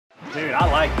Dude, I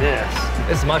like this.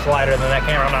 This is much lighter than that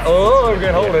camera. I'm not, oh, we're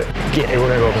gonna hold it. Yeah, we're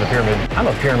gonna go open the pyramid. I'm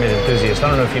a pyramid enthusiast. I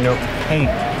don't know if you know. Hey,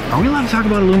 are we allowed to talk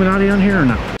about Illuminati on here or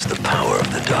no? It's the power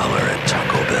of the dollar at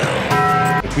Taco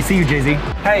Bell. We see you, Jay-Z.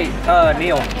 Hey,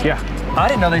 Neil. Yeah. I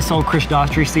didn't know they sold Chris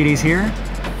Daughtry CDs here.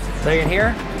 They in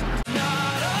here?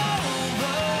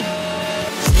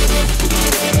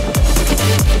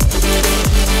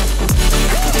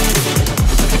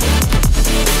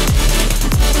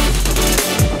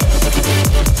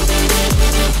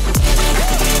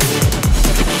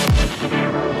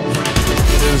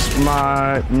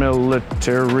 My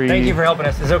military. Thank you for helping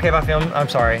us. Is it okay if I film? I'm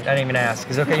sorry, I didn't even ask.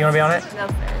 Is it okay? You want to be on it? No,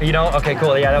 sir. You don't? Okay,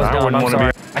 cool. Yeah, that was dumb. I'm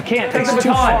sorry. I can't. Take It's the too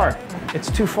baton. far.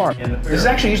 It's too far. This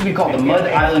actually used to be called the Mud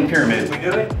Island Pyramid. We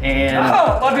do it? And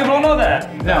Oh, a lot of people don't know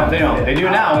that. no, they don't. They do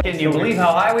now. Can you believe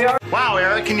how high we are? Wow,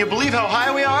 Eric, can you believe how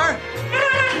high we are?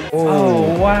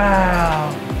 Oh,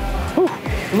 wow.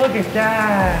 Whew. Look at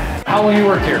that. How long you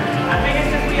worked here? I think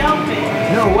it's just the outfit.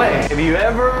 No way. Have you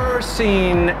ever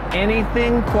seen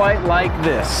anything quite like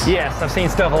this? Yes, I've seen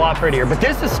stuff a lot prettier, but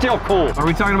this is still cool. Are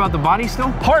we talking about the body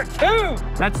still? Part 2.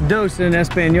 That's dos in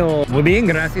Espanol. Muy bien,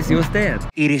 gracias y usted.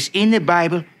 It is in the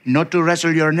Bible not to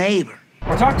wrestle your neighbor.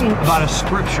 We're talking about a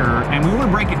scripture, and we want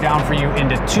to break it down for you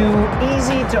into 2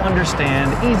 easy to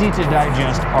understand, easy to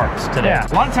digest parts today. Yeah.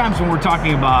 A lot of times when we're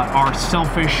talking about our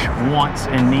selfish wants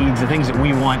and needs, the things that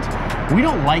we want, we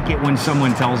don't like it when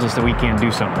someone tells us that we can't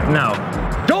do something. No.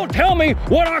 Don't tell me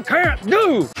what I can't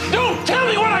do. Don't tell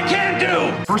me what I can't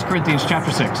do! 1 Corinthians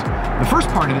chapter 6. The first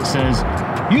part of it says,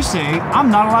 you say,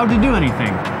 I'm not allowed to do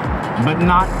anything, but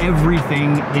not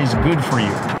everything is good for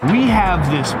you. We have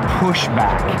this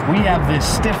pushback. We have this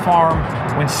stiff arm.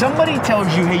 When somebody tells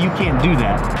you, hey, you can't do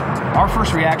that, our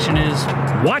first reaction is,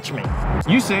 Watch me.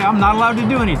 you say, I'm not allowed to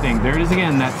do anything. There it is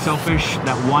again, that selfish,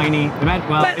 that whiny. Well,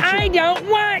 But I don't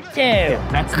want to.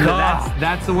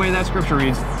 that's the way that scripture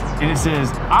reads. And it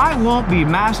says, I won't be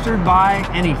mastered by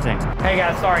anything. Hey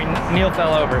guys, sorry, Neil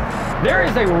fell over. There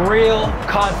is a real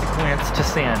consequence to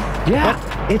sin. Yeah,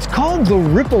 it's called the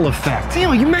ripple effect.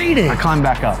 Neil, you made it. I climbed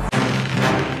back up.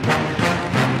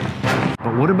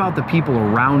 But what about the people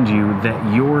around you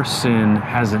that your sin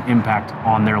has an impact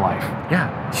on their life?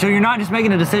 Yeah. So you're not just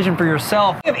making a decision for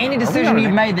yourself. You have any decision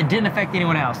you've made that didn't affect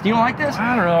anyone else. Do you don't like this?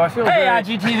 I don't know, I feel Hey,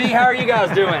 IGTV, how are you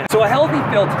guys doing? So a healthy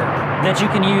filter that you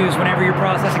can use whenever you're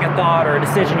processing a thought or a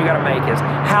decision you gotta make is,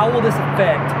 how will this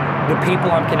affect the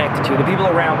people I'm connected to, the people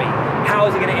around me? How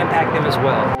is it gonna impact them as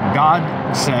well? God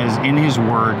says in his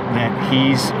word that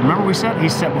remember we said,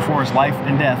 he's set before us life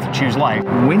and death, choose life.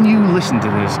 When you listen to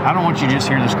this, I don't want you to just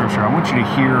hear the scripture, I want you to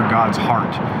hear God's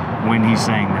heart when he's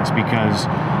saying this, because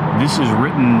this is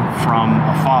written from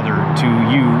a father to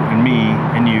you and me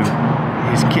and you,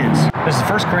 his kids. This is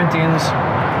 1 Corinthians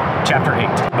chapter 8.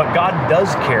 But God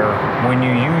does care when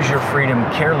you use your freedom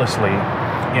carelessly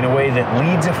in a way that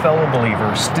leads a fellow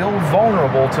believer still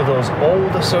vulnerable to those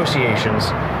old associations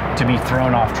to be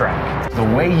thrown off track. The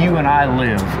way you and I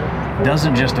live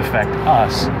doesn't just affect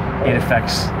us, it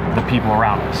affects the people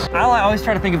around us. I always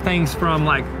try to think of things from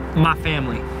like my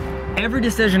family. Every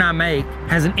decision I make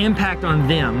has an impact on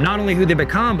them, not only who they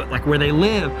become, but like where they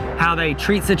live, how they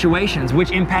treat situations,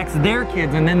 which impacts their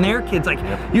kids and then their kids. Like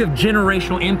you have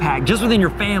generational impact just within your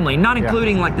family, not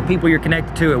including like the people you're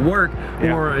connected to at work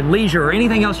or at leisure or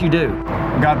anything else you do.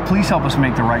 God, please help us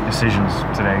make the right decisions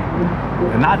today.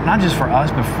 And not just for us,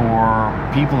 but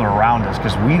for people around us,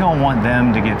 because we don't want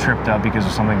them to get tripped up because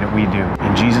of something that we do.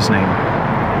 In Jesus' name,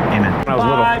 amen. When I was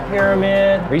little. Bye,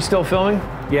 Pyramid. Are you still filming?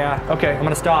 Yeah. Okay. I'm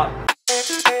gonna stop.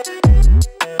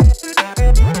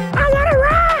 I wanna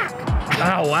rock!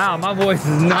 Oh wow, my voice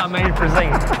is not made for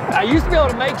singing. I used to be able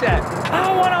to make that.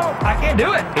 I can't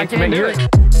do it. I can't do it.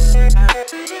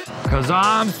 Cause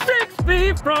I'm 6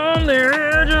 feet from the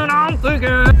edge and I'm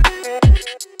thinking,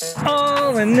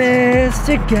 all in this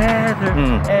together,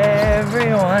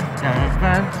 everyone.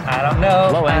 I don't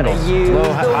know Low how angles. to use Low,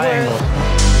 the high words.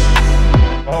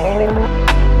 angles.